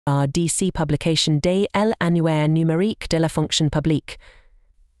RDC publication de l'annuaire numérique de la fonction publique.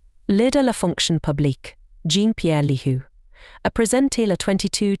 Le de la fonction publique, Jean-Pierre Lihu. A présenté le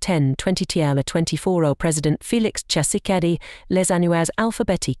 22-10-20 le 24 au président Félix Tshisekedi les annuaires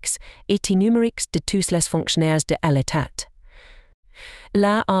alphabétiques et numériques de tous les fonctionnaires de l'État.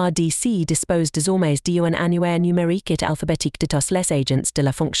 La RDC dispose désormais d'un annuaire numérique et alphabétique de tous les agents de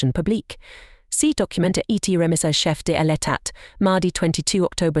la fonction publique. Ce document a été remis au chef de l'État, mardi 22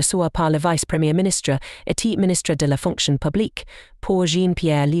 octobre soir par le vice-premier ministre et ministre de la fonction publique, pour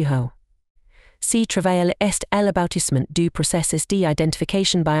Jean-Pierre Lihu. Ce travail est l'aboutissement du processus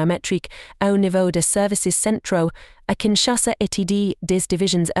d'identification biométrique au niveau des services centraux à Kinshasa et des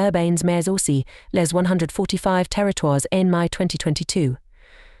divisions urbaines mais aussi les 145 territoires en mai 2022.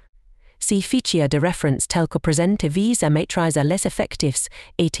 Ces fichiers de référence tels que présentent visent à maîtriser les effectifs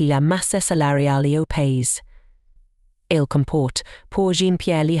et la masse salariale au pays. Il comporte, pour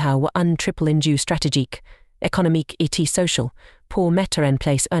Jean-Pierre Lihu, un triple enjeu stratégique, économique et social, pour mettre en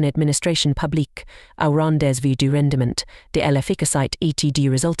place une administration publique au rendez-vous du rendement, de l'efficacité et du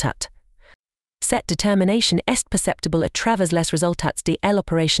résultat. Cette détermination est perceptible à travers les résultats de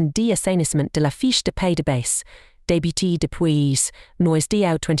l'opération d'assainissement de la fiche de paie de base, débutée depuis nois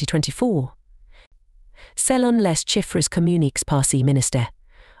d'août 2024. Selon les chiffres communiqués par ce ministère,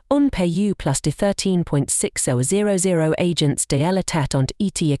 on paye plus de 13,600 agents de l'État ont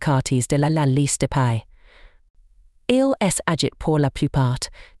été écartés de la liste de paie. Il est agit pour la plupart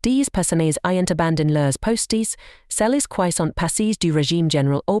des personnes ayant abandonné leurs postes, celles qui sont passées du régime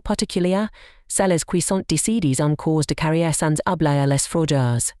général au particulier, celles qui sont décidées en cours de carrière sans oublier les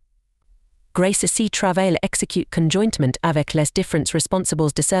fraudeurs. Grâce à ce travail exécuté conjointement avec les différents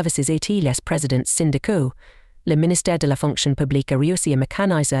responsables de services et les présidents syndicaux, le ministère de la fonction publique a réussi à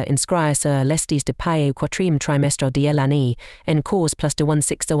mécaniser inscrire sur listes de paie au quatrième trimestre de l'année en cause plus de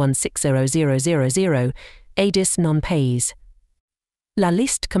 16,160,000 et 10 non-pays. La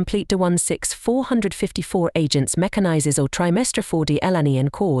liste complète de 16,454 agents mécanisés au trimestre 4 de l'année en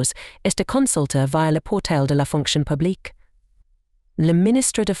cause est à consulter via le portail de la fonction publique. Le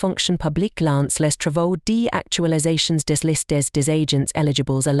ministre de fonction publique lance les travaux d'actualisation des listes des agents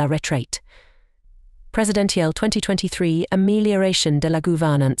éligibles à la retraite. Présidentielle 2023 Amélioration de la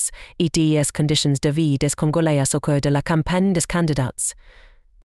gouvernance et des conditions de vie des Congolais au cours de la campagne des candidats.